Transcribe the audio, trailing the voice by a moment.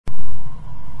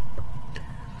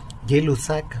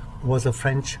Lussac was a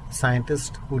French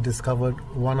scientist who discovered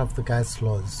one of the gas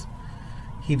laws.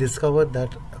 He discovered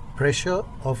that pressure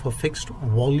of a fixed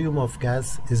volume of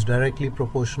gas is directly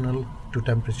proportional to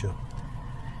temperature.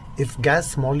 If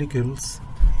gas molecules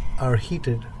are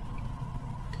heated,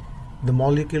 the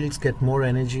molecules get more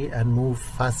energy and move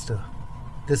faster.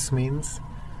 This means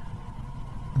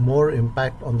more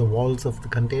impact on the walls of the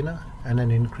container and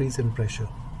an increase in pressure.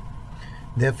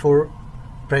 Therefore,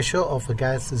 pressure of a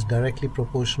gas is directly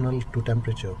proportional to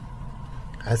temperature.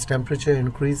 As temperature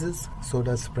increases, so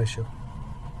does pressure.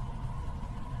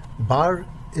 Bar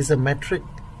is a metric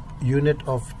unit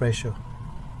of pressure,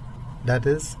 that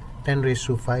is 10 raised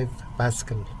to 5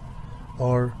 Pascal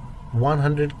or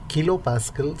 100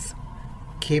 kilopascals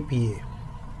kPa.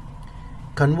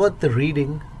 Convert the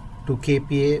reading to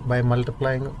kPa by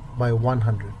multiplying by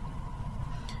 100.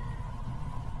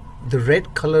 The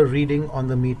red color reading on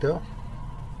the meter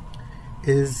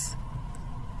is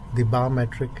the bar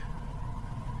metric,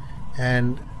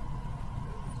 and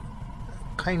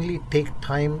kindly take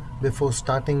time before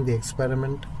starting the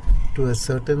experiment to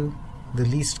ascertain the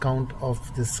least count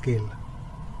of the scale.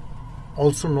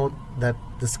 Also note that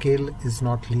the scale is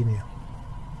not linear.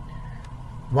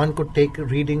 One could take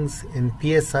readings in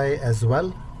PSI as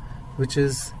well, which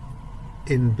is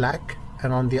in black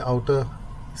and on the outer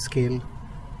scale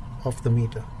of the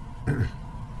meter.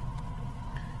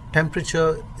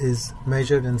 Temperature is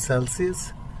measured in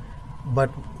Celsius,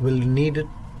 but will need it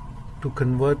to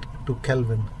convert to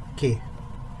Kelvin, K.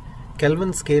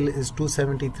 Kelvin scale is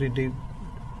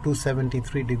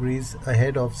 273 degrees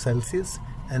ahead of Celsius,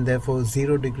 and therefore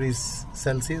 0 degrees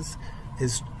Celsius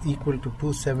is equal to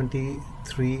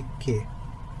 273 K.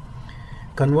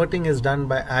 Converting is done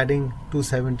by adding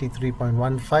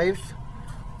 273.15,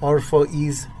 or for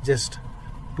ease just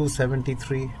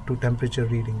 273 to temperature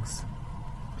readings.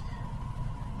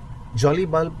 Jolly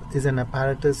bulb is an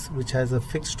apparatus which has a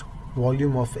fixed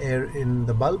volume of air in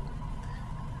the bulb.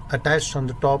 Attached on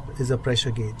the top is a pressure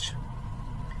gauge.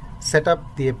 Set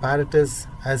up the apparatus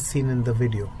as seen in the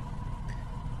video.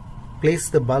 Place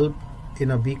the bulb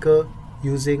in a beaker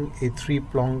using a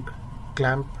 3-pronged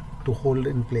clamp to hold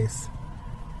in place.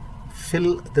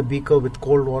 Fill the beaker with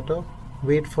cold water.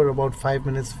 Wait for about 5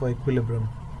 minutes for equilibrium.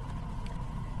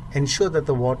 Ensure that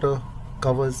the water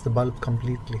covers the bulb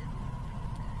completely.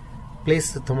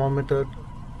 Place the thermometer.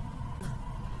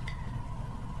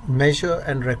 Measure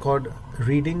and record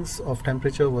readings of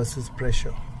temperature versus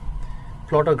pressure.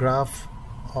 Plot a graph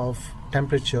of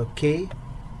temperature K,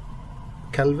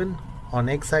 Kelvin, on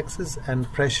x-axis and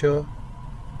pressure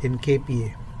in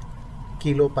kPa,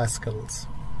 kilopascals.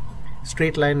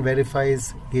 Straight line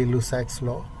verifies Gay-Lussac's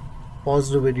law.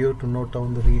 Pause the video to note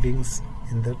down the readings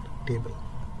in the table.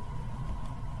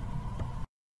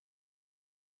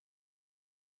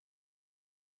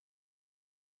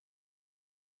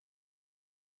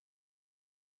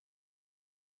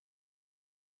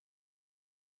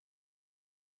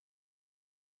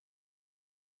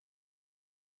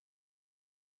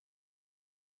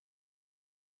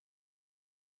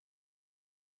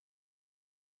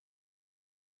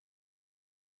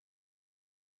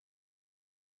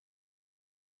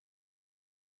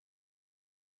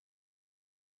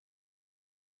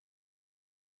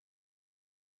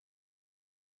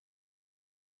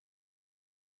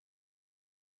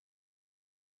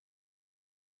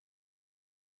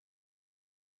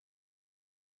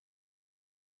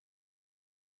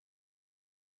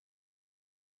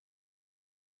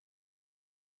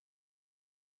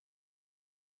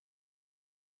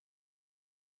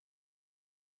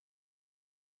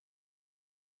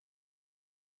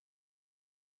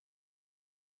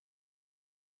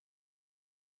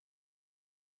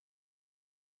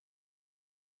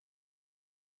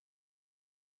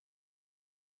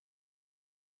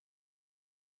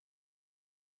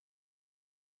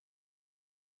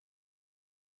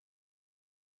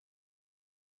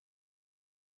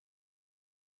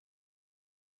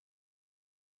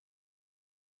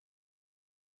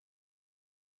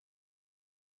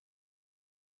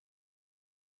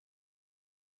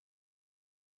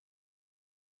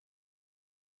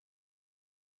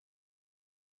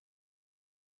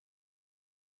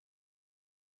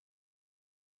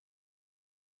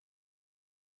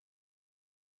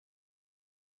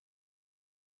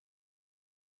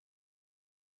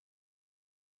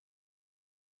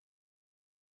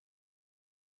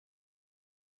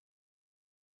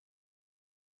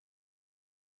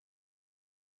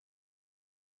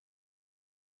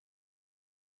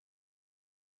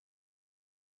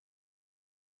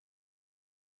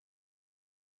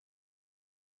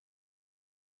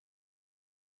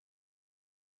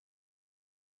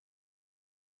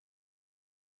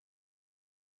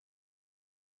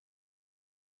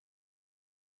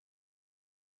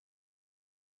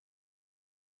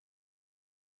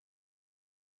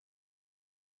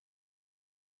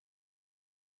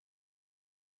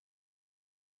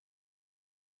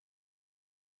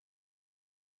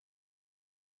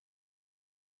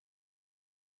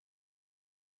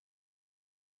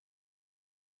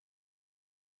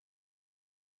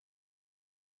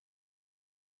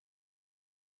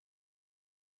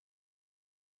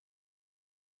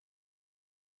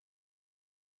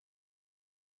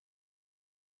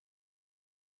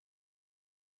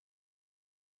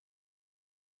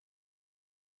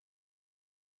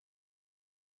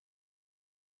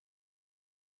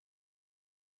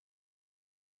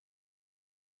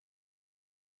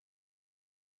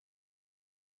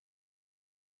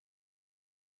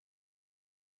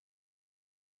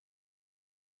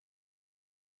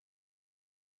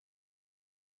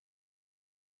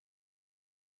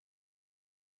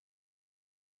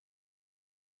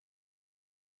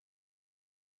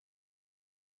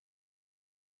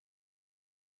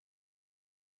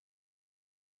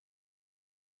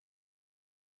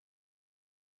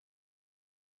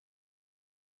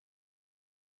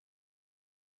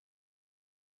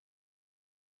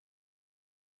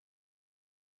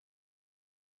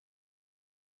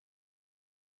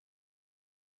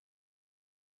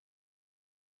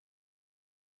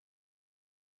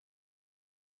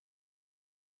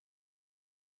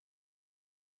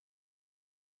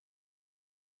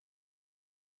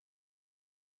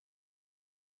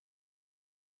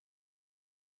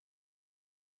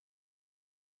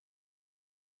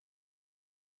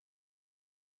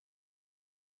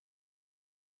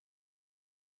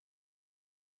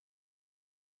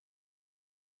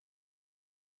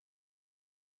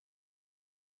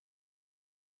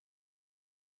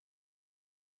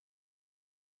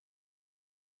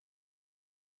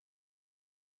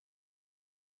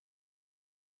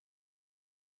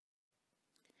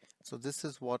 So this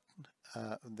is what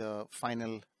the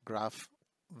final graph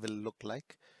will look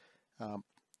like.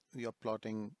 You're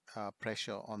plotting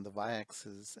pressure on the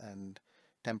y-axis and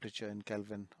temperature in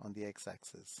Kelvin on the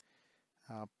x-axis.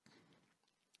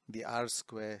 The R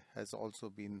square has also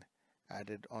been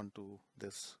added onto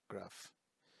this graph.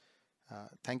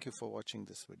 Thank you for watching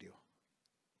this video.